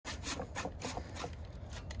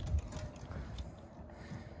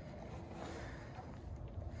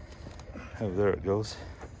Oh, there it goes.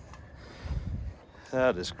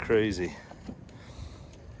 That is crazy.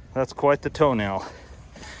 That's quite the toenail.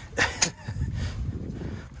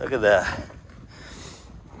 Look at that.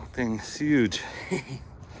 Thing's huge.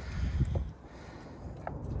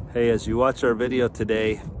 Hey, as you watch our video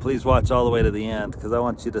today, please watch all the way to the end because I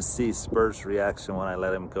want you to see Spur's reaction when I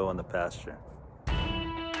let him go in the pasture.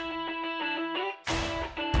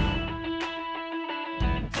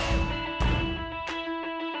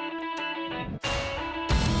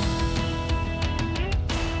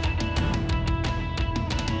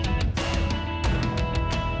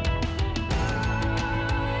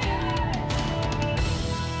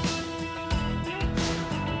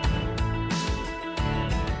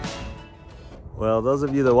 Well, those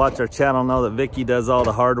of you that watch our channel know that Vicky does all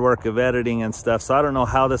the hard work of editing and stuff, so I don't know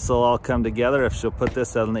how this will all come together, if she'll put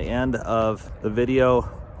this on the end of the video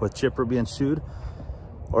with Chipper being shooed,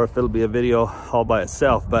 or if it'll be a video all by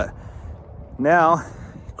itself. But now,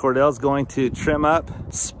 Kordale's going to trim up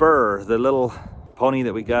Spur, the little pony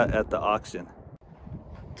that we got at the auction.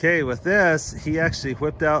 Okay, with this, he actually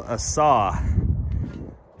whipped out a saw.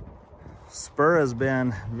 Spur has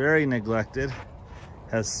been very neglected.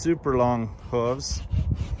 Has super long hooves,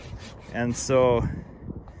 and so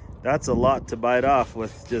that's a lot to bite off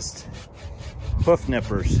with just hoof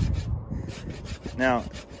nippers. Now,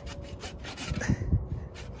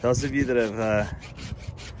 those of you that have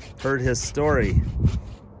heard his story,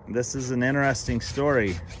 this is an interesting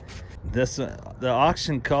story. The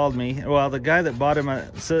auction called me. Well, the guy that bought him,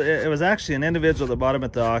 so it was actually an individual that bought him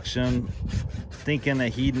at the auction, thinking that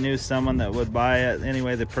he knew someone that would buy it.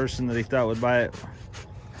 Anyway, the person that he thought would buy it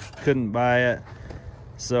couldn't buy it.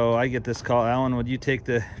 So I get this call, Alan, would you take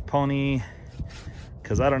the pony?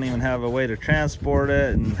 Because I don't even have a way to transport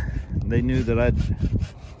it. And they knew that I'd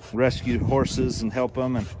rescue horses and help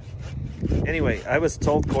them. And anyway, I was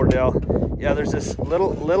told, Kordale, yeah, there's this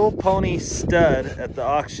little pony stud at the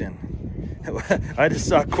auction. I just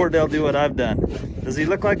saw Kordale do what I've done. Does he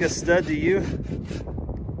look like a stud to you?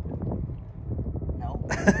 No.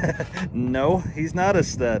 No, he's not a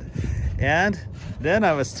stud. And then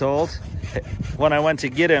I was told when I went to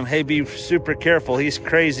get him, hey, be super careful, he's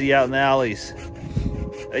crazy out in the alleys.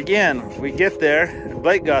 Again, we get there,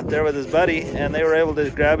 Blake got there with his buddy, and they were able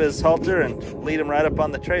to grab his halter and lead him right up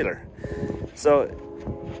on the trailer.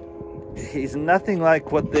 So he's nothing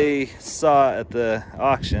like what they saw at the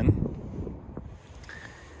auction.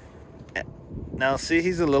 Now see,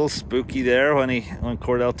 he's a little spooky there when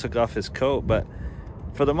Kordale took off his coat, but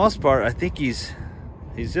for the most part, I think he's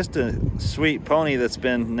just a sweet pony that's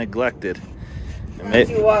been neglected. Not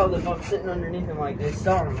too wild if I'm sitting underneath him like this.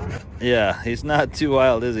 Sorry, man. Yeah, he's not too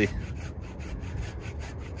wild, is he?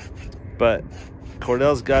 But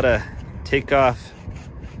Kordale's got to take off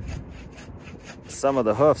some of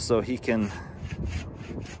the hoofs so he can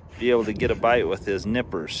be able to get a bite with his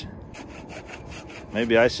nippers.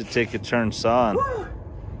 Maybe I should take a turn sawing.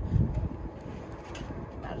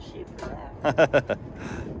 Not a shape for that.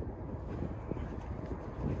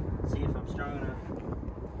 See if I'm strong enough.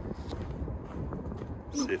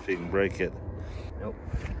 See if he can break it. Nope.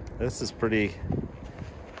 This is pretty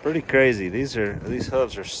crazy. These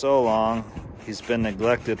hooves are so long. He's been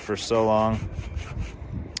neglected for so long.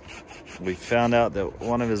 We found out that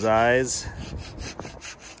one of his eyes,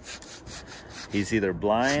 he's either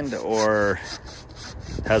blind or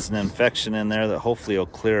has an infection in there that hopefully will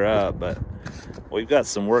clear up. But we've got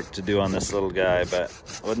some work to do on this little guy. But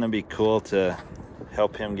wouldn't it be cool to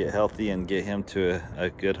help him get healthy and get him to a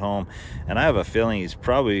good home? And I have a feeling he's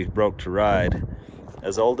probably broke to ride.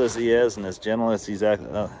 As old as he is and as gentle as he's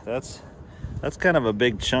acting, that's kind of a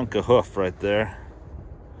big chunk of hoof right there.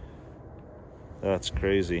 That's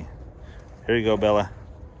crazy. Here you go, Bella.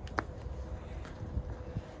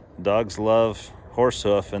 Dogs love horse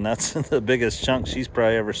hoof, and that's the biggest chunk she's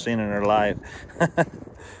probably ever seen in her life.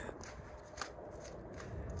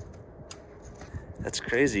 That's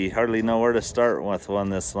crazy. You hardly know where to start with one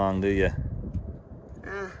this long, do you?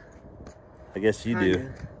 I guess you do.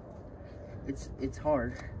 It's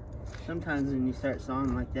hard. Sometimes when you start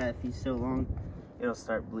sawing like that, if he's so long, it'll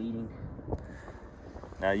start bleeding.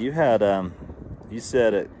 Now you had, you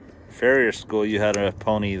said at farrier school you had a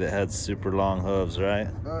pony that had super long hooves, right?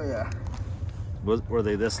 Oh yeah. Were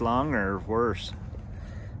they this long or worse?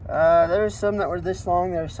 There were some that were this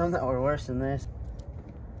long. There were some that were worse than this.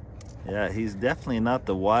 Yeah, he's definitely not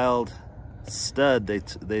the wild stud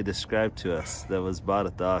they described to us that was bought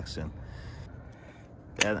at the auction.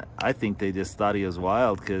 And I think they just thought he was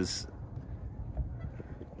wild because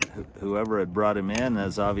whoever had brought him in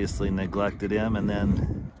has obviously neglected him, and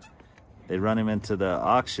then they run him into the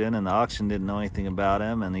auction, and the auction didn't know anything about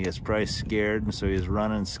him, and he was probably scared, and so he was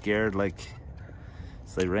running scared, like,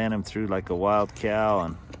 so they ran him through like a wild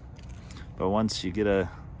cow. But once you get a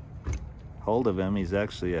hold of him, he's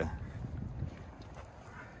actually a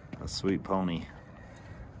sweet pony.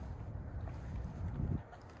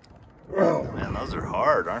 Man, those are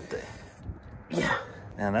hard, aren't they? Yeah.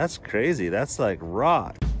 Man, that's crazy. That's like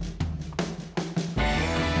rock.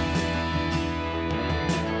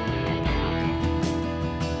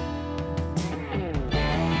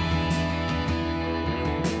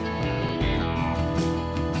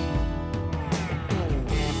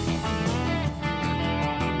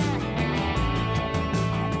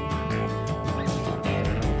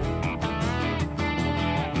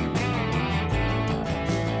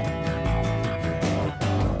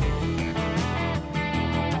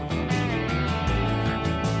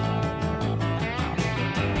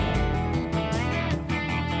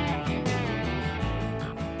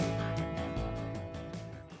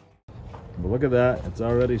 But look at that, it's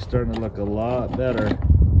already starting to look a lot better.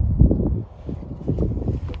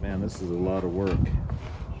 But man, this is a lot of work.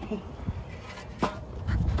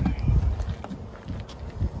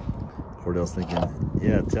 Kordale's thinking,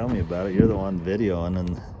 yeah, tell me about it. You're the one videoing,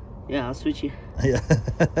 and Yeah, I'll switch you. yeah.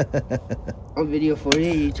 I'll video for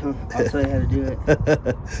you. I'll tell you how to do it.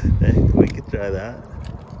 Hey, we could try that.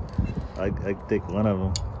 I could take one of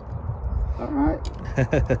them. All right.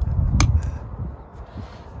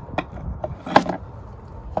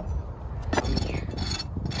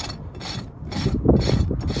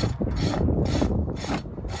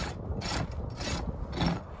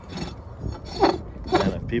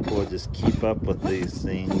 And if people would just keep up with these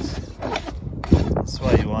things, that's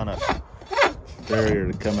why you want a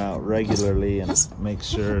farrier to come out regularly and make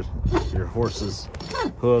sure your horse's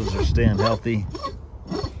hooves are staying healthy.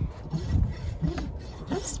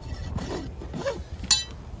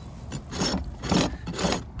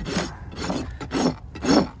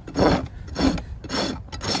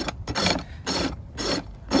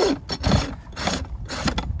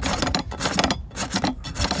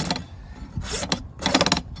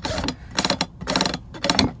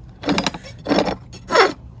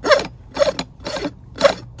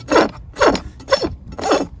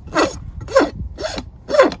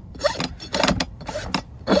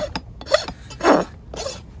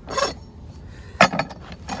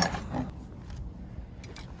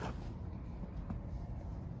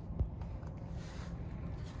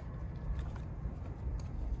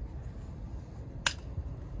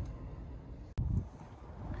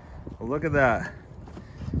 Well, look at that.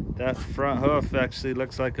 That front hoof actually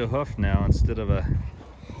looks like a hoof now instead of a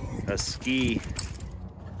ski.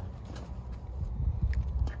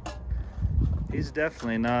 He's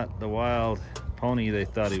definitely not the wild pony they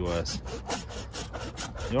thought he was.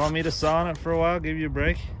 You want me to saw on it for a while? Give you a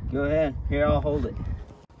break? Go ahead. Here, I'll hold it.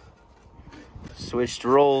 Switched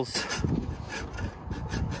roles.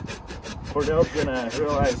 Kordale's gonna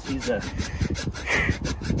realize he's a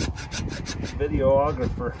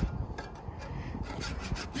videographer.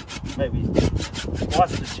 Maybe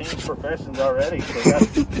wants to change professions already, so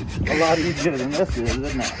that's a lot easier than this is,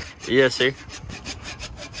 isn't it? Yes, sir.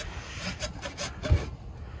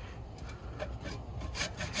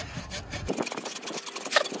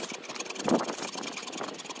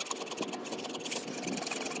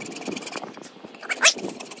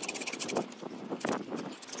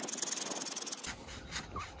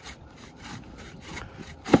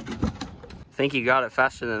 I think you got it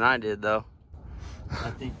faster than I did, though.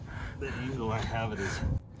 I think the angle I have it is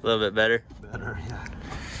A little bit better. better, yeah.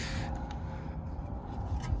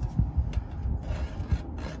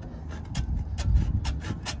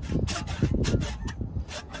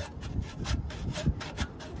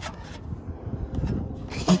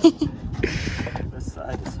 This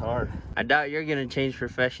side is hard. I doubt you're gonna change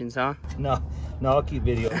professions, huh? No, I'll keep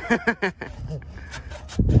video.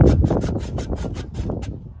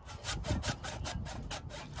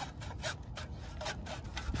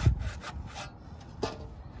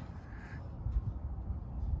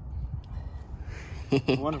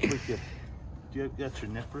 I wonder if we could. Do you got your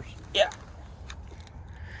nippers? Yeah.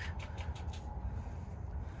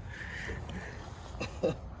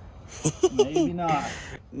 Maybe not.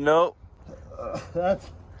 Nope. That's.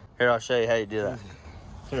 Here, I'll show you how you do that.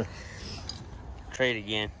 Sure. Trade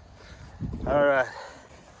again. All right.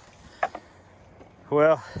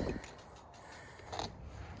 Well,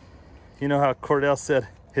 you know how Kordale said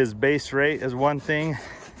his base rate is one thing,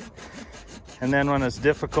 and then when it's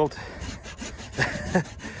difficult,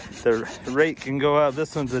 the rate can go up.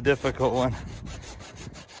 This one's a difficult one.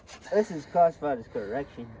 This is classified as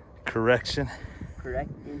correction. Correction.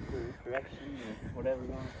 correction or whatever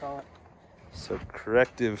you want to call it. So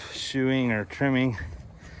corrective shoeing or trimming.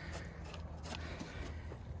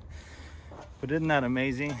 But isn't that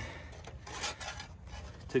amazing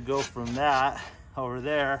to go from that over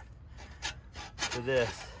there to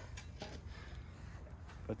this?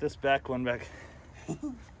 But this back one back,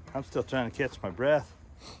 I'm still trying to catch my breath.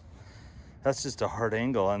 That's just a hard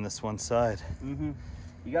angle on this one side. Mm-hmm.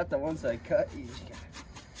 You got that one side cut. You just got...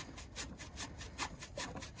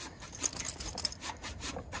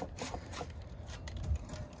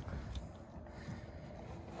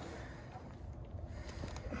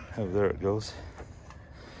 Oh, there it goes.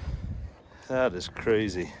 That is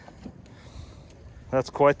crazy. That's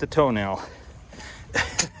quite the toenail.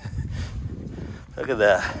 Look at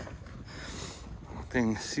that.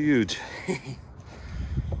 Thing's huge.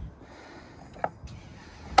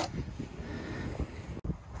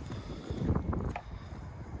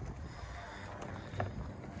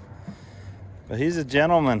 But he's a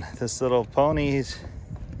gentleman, this little pony. He's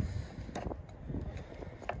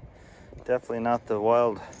definitely not the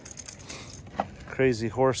wild, crazy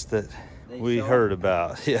horse that we heard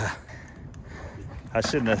about. Yeah. I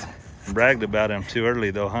shouldn't have bragged about him too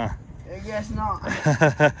early though, huh? I guess not.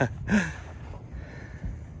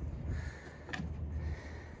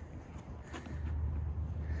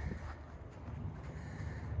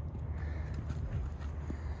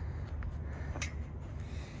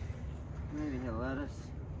 Maybe he'll let us.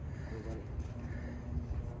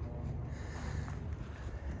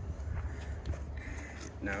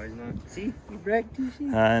 No, he's not. See, you bragged too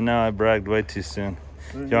soon. I know, I bragged way too soon.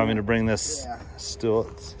 Do you want me to bring this Yeah.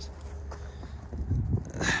 stool?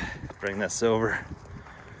 Bring this over.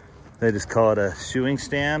 They just call it a shoeing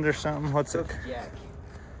stand or something. What's it? Hoof jack.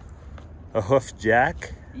 A hoof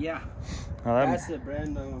jack? Yeah. Oh, That's the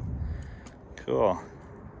brand of. cool.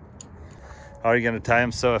 Are you gonna tie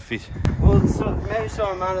him so if he? Well, so maybe so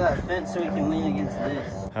I'm out of that fence so he can lean against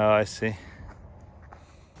this. Oh, I see.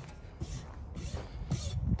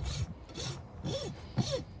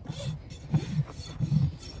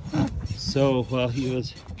 So while he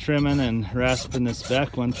was trimming and rasping this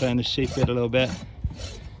back one, trying to shape it a little bit,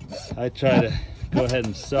 I try to go ahead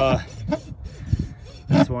and saw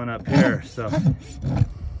this one up here. So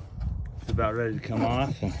it's about ready to come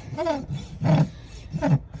off. And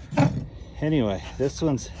anyway, this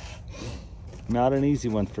one's not an easy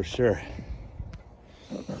one for sure.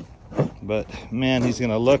 But man, he's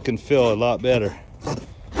gonna look and feel a lot better.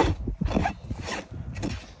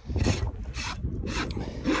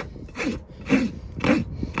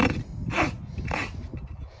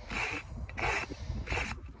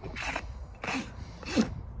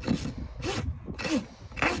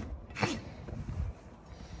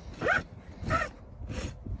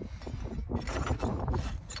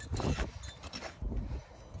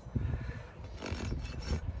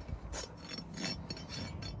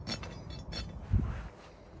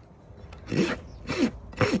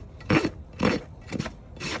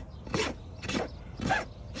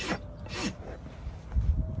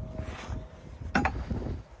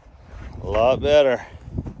 A lot better.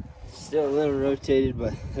 Still a little rotated,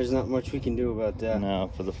 but there's not much we can do about that. No,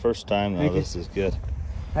 for the first time though, this is good.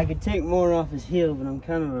 I could take more off his heel, but I'm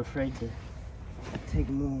kind of afraid to take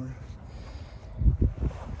more.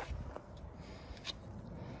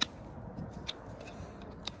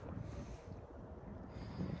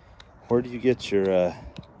 Where do you get your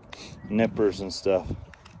nippers and stuff?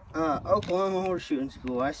 Oklahoma horse shooting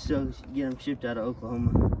school. I still get them shipped out of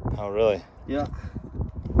Oklahoma. Oh, really? Yeah.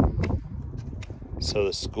 So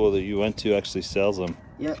the school that you went to actually sells them?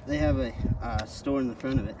 Yep, they have a store in the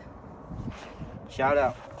front of it. Shout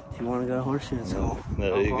out if you want to go to horse shooting school.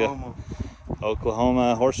 There you go.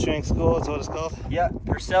 Oklahoma horseshoeing school is what it's called? Yeah,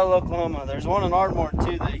 Purcell, Oklahoma. There's one in Ardmore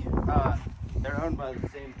too. They're owned by the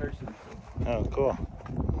same person. Oh, cool.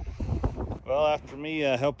 Well, after me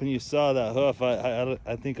helping you saw that hoof,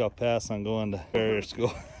 I think I'll pass on going to farrier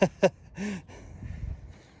school.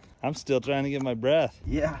 I'm still trying to get my breath.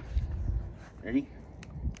 Yeah. Ready?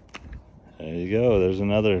 There you go. There's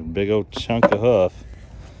another big old chunk of hoof.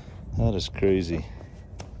 That is crazy.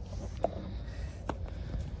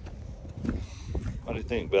 What do you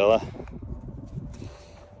think, Bella?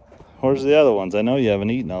 Where's the other ones? I know you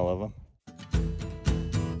haven't eaten all of them.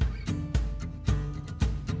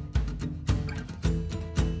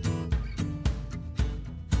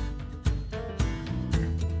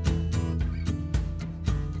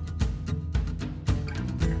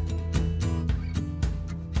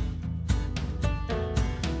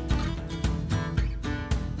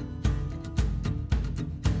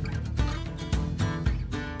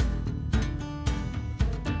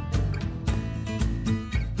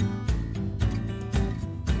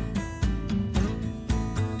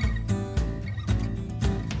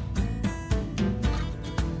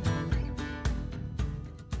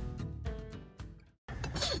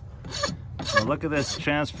 But look at this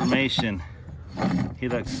transformation. He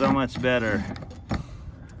looks so much better.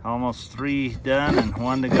 Almost 3 done and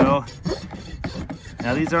 1 to go.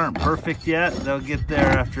 Now these aren't perfect yet. They'll get there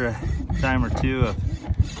after a time or 2 of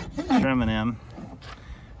trimming him.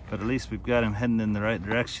 But at least we've got him heading in the right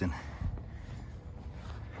direction.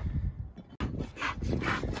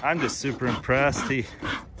 I'm just super impressed. You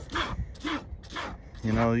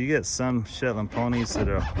know, you get some Shetland ponies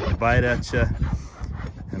that'll bite at you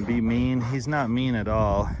and be mean. He's not mean at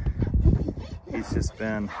all. He's just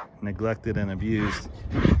been neglected and abused.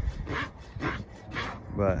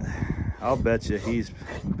 But I'll bet you he's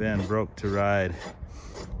been broke to ride.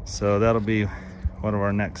 So that'll be one of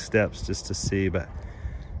our next steps, just to see. But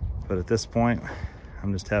at this point,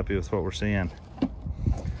 I'm just happy with what we're seeing.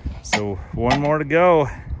 So 1 more to go.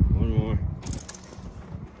 1 more.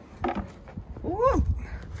 Woo!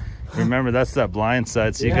 Remember, that's that blind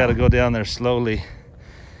side, so you Yeah. got to go down there slowly.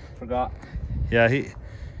 Forgot. Yeah,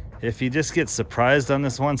 if he just gets surprised on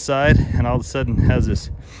this one side and all of a sudden has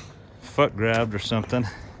his foot grabbed or something,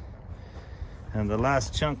 and the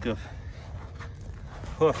last chunk of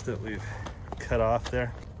hoof that we've cut off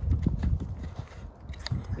there.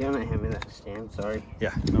 You want to hand me that stand? Sorry.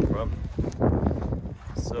 Yeah, no problem.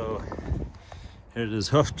 So here's his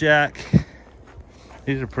hoof jack.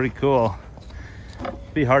 These are pretty cool.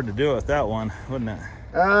 Be hard to do it with that one, wouldn't it?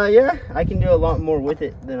 Yeah, I can do a lot more with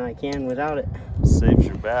it than I can without it. Saves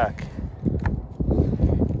your back.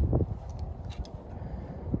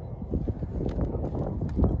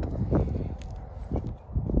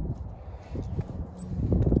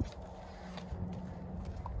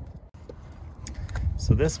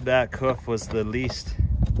 So this back hoof was the least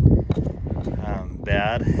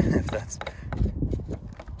bad, if that's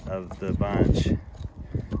of the bunch.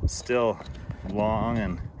 Still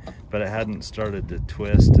long, but it hadn't started to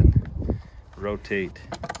twist and rotate.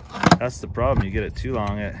 That's the problem. You get it too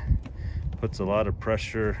long, it puts a lot of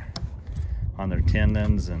pressure on their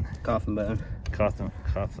tendons and Coffin bone. coffin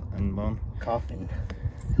bone. Coffin.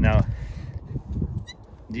 Now,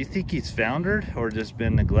 do you think he's foundered or just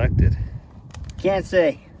been neglected? Can't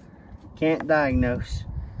say. Can't diagnose.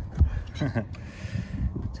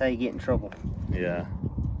 That's how you get in trouble. Yeah.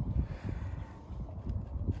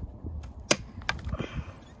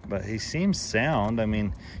 But he seems sound. I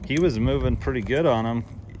mean, he was moving pretty good on them,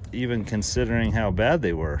 even considering how bad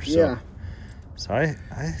they were. So, Yeah. So I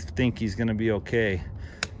think he's going to be okay.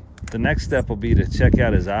 The next step will be to check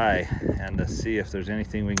out his eye and to see if there's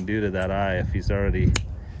anything we can do to that eye, if he's already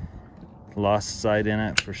lost sight in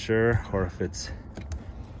it for sure, or if it's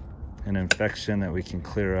an infection that we can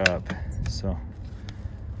clear up. So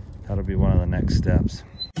that'll be one of the next steps.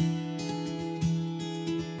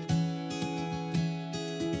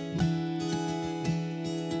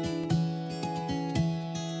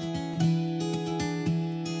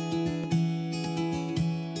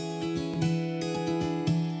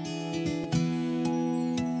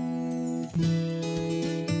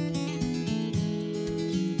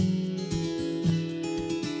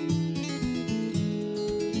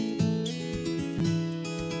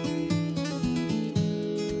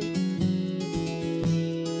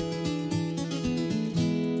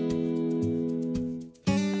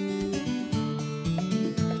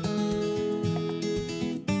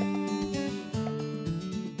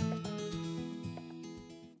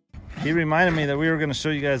 He reminded me that we were going to show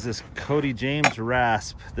you guys this Cody James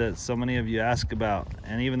rasp that so many of you ask about.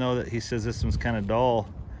 And even though that he says this one's kind of dull,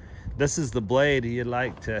 this is the blade he'd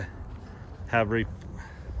like to have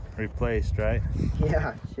replaced, right?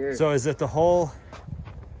 Yeah, sure. So is it the whole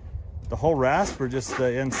rasp or just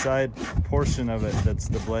the inside portion of it that's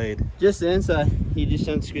the blade? Just the inside. You just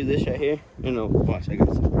unscrew this right here. No, watch, I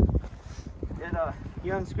got some.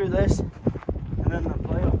 You unscrew this, and then the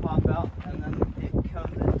blade will pop out, and then it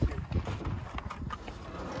comes into.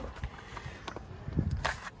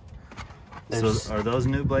 So are those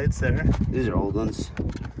new blades there? These are old ones.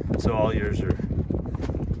 So all yours are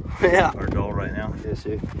Yeah. are dull right now? Yes,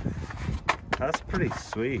 sir. That's pretty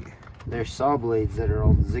sweet. They're saw blades that are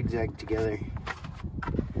all zigzagged together.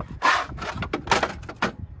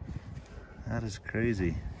 That is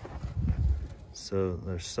crazy. So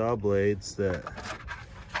there's saw blades that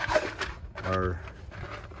are,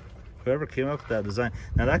 whoever came up with that design.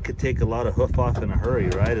 Now that could take a lot of hoof off in a hurry,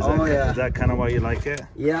 right? Is Yeah. that kind of why you like it?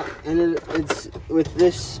 Yeah, and it's with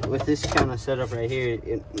this kind of setup right here,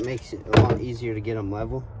 it makes it a lot easier to get them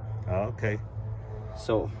level. Oh, okay.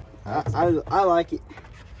 So I like it.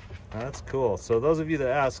 That's cool. So those of you that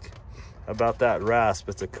ask about that rasp,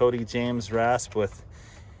 it's a Cody James rasp with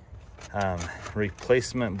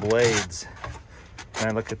replacement blades. Can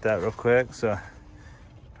I look at that real quick? So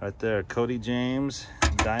Right there, Cody James,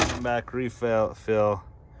 Diamondback refill.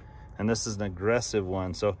 And this is an aggressive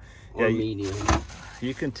one. So yeah, medium.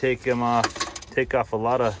 You can take off a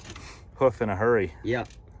lot of hoof in a hurry. Yeah.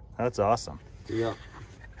 That's awesome. Yeah.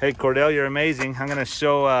 Hey, Kordale, you're amazing. I'm gonna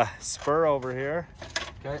show Spur over here.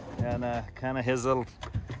 Okay. And kind of his little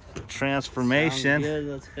transformation. Sounds good.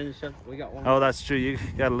 Let's finish up. We got one. Oh, that's true. You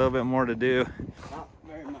got a little bit more to do. Not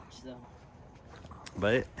very much though.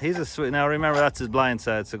 But he's a sweet. Now remember, that's his blind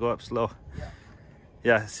side, so go up slow. Yeah.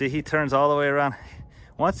 Yeah, see, he turns all the way around.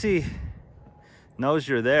 Once he knows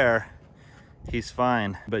you're there, he's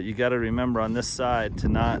fine. But you got to remember on this side to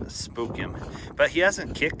not spook him. But he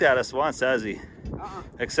hasn't kicked at us once, has he?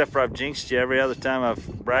 Except for I've jinxed you every other time I've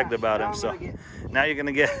bragged about him. So now you're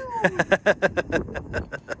gonna get.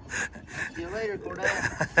 See you later,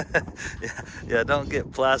 Kordale. Yeah, don't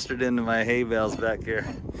get plastered into my hay bales back here.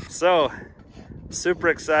 So, super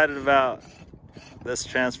excited about this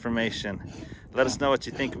transformation. Let us know what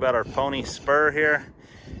you think about our pony Spur here,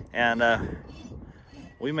 and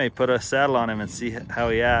we may put a saddle on him and see how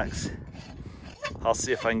he acts. I'll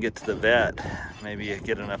see if I can get to the vet. Maybe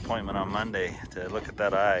get an appointment on Monday to look at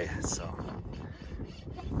that eye. So,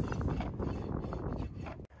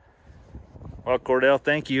 well, Kordale,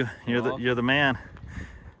 thank you. You're the man.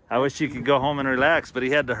 I wish you could go home and relax, but he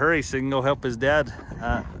had to hurry so he can go help his dad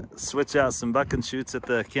switch out some bucking chutes at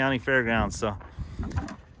the county fairgrounds. So,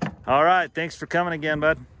 all right, thanks for coming again,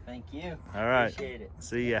 bud. Thank you. All right. Appreciate it.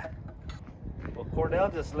 See ya. Well,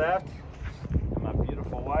 Kordale just left. My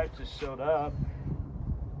beautiful wife just showed up.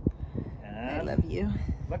 I love you.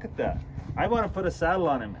 Look at that. I want to put a saddle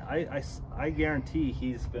on him. I guarantee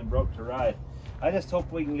he's been broke to ride. I just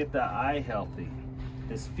hope we can get that eye healthy.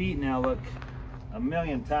 His feet now look a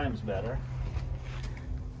million times better.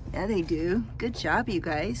 Yeah, they do. Good job, you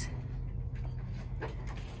guys.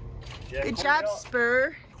 Yeah, Good job,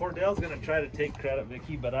 Spur. Kordale's going to try to take credit,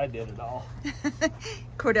 Vicky, but I did it all.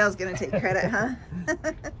 Kordale's going to take credit, huh?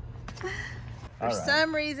 For All right.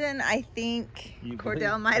 some reason, I think You Kordale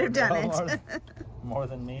believe might have done Kordale it. more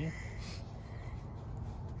than me.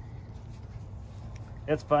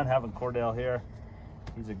 It's fun having Kordale here.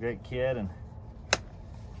 He's a great kid, and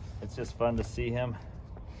it's just fun to see him.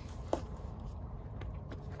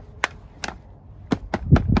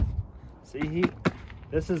 See,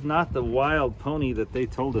 this is not the wild pony that they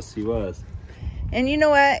told us he was. And you know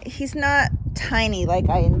what? He's not tiny like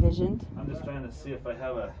I envisioned. I'm just trying to see if I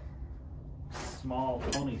have a small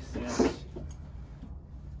pony sandwich.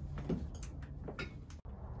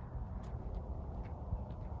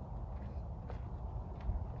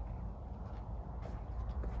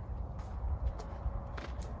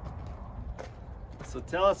 So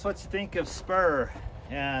tell us what you think of Spur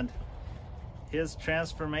and his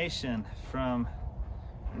transformation from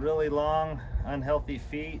really long, unhealthy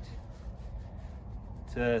feet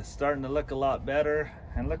to starting to look a lot better.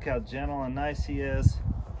 And look how gentle and nice he is.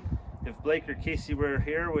 If Blake or Casey were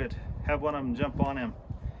here, we'd have one of them jump on him.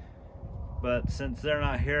 But since they're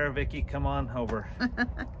not here, Vicky, come on over.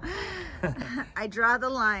 I draw the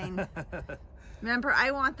line. Remember, I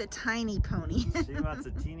want the tiny pony. She wants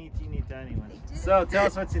a teeny, teeny, tiny one. So tell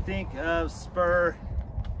us what you think of Spur.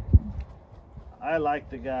 I like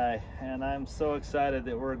the guy, and I'm so excited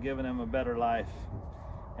that we're giving him a better life.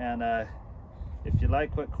 And if you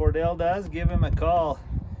like what Kordale does, give him a call.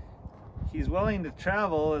 He's willing to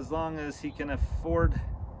travel as long as he can afford,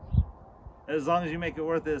 as long as you make it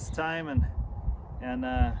worth his time, and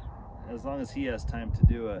as long as he has time to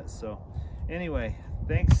do it. So anyway,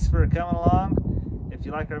 thanks for coming along. If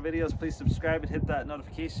you like our videos, please subscribe and hit that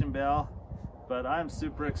notification bell. But I'm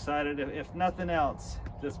super excited. If nothing else,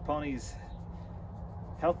 this pony's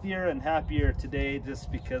healthier and happier today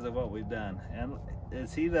just because of what we've done. And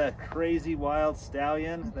is he the crazy wild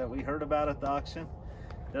stallion that we heard about at the auction?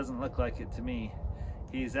 Doesn't look like it to me.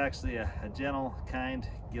 He's actually a gentle, kind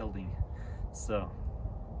gelding. So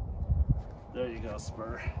there you go,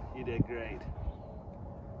 Spur. You did great.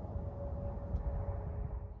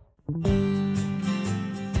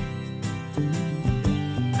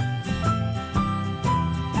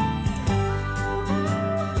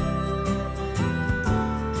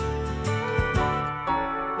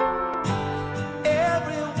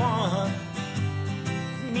 Everyone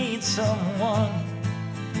needs someone,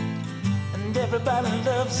 and everybody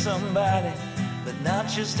loves somebody, but not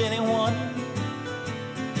just anyone.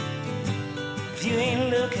 If you ain't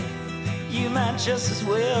looking, you might just as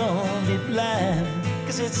well be blind.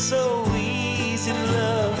 'Cause it's so easy to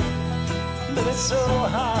love, but it's so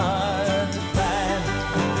hard